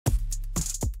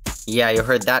Yeah, you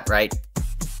heard that right.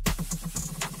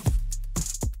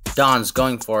 Don's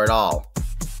going for it all.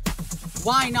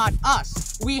 Why not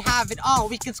us? We have it all.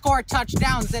 We can score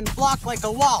touchdowns and block like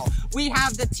a wall. We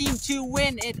have the team to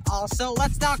win it all, so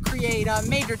let's not create a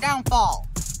major downfall.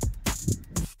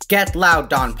 Get loud,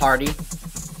 Don Party.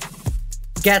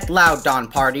 Get loud, Don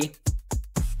Party.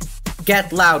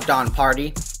 Get loud, Don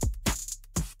Party.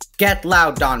 Get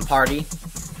loud, Don Party.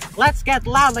 Let's get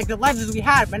loud like the legends we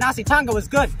had. Manasi Tonga was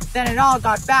good, then it all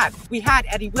got bad. We had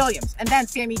Eddie Williams, and then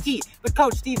Sammy T, but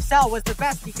Coach Steve Sell was the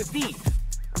best he could be.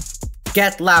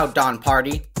 Get loud, Don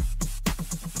Party.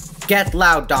 Get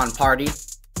loud, Don Party.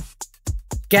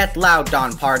 Get loud,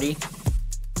 Don Party.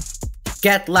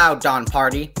 Get loud, Don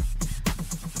Party.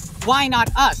 Why not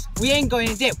us? We ain't going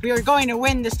to dip. We are going to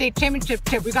win the state championship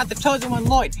tip. We got the chosen one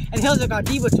Lloyd, and Hills have got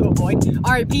Debo to avoid.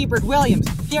 R.I.P. Bird Williams.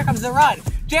 Here comes the run.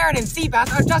 Jared and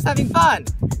Seabass are just having fun.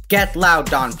 Get loud,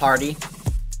 Don Party.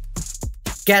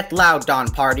 Get loud, Don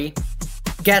Party.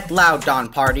 Get loud, Don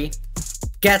Party.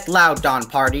 Get loud, Don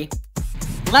Party.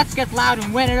 Let's get loud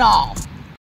and win it all.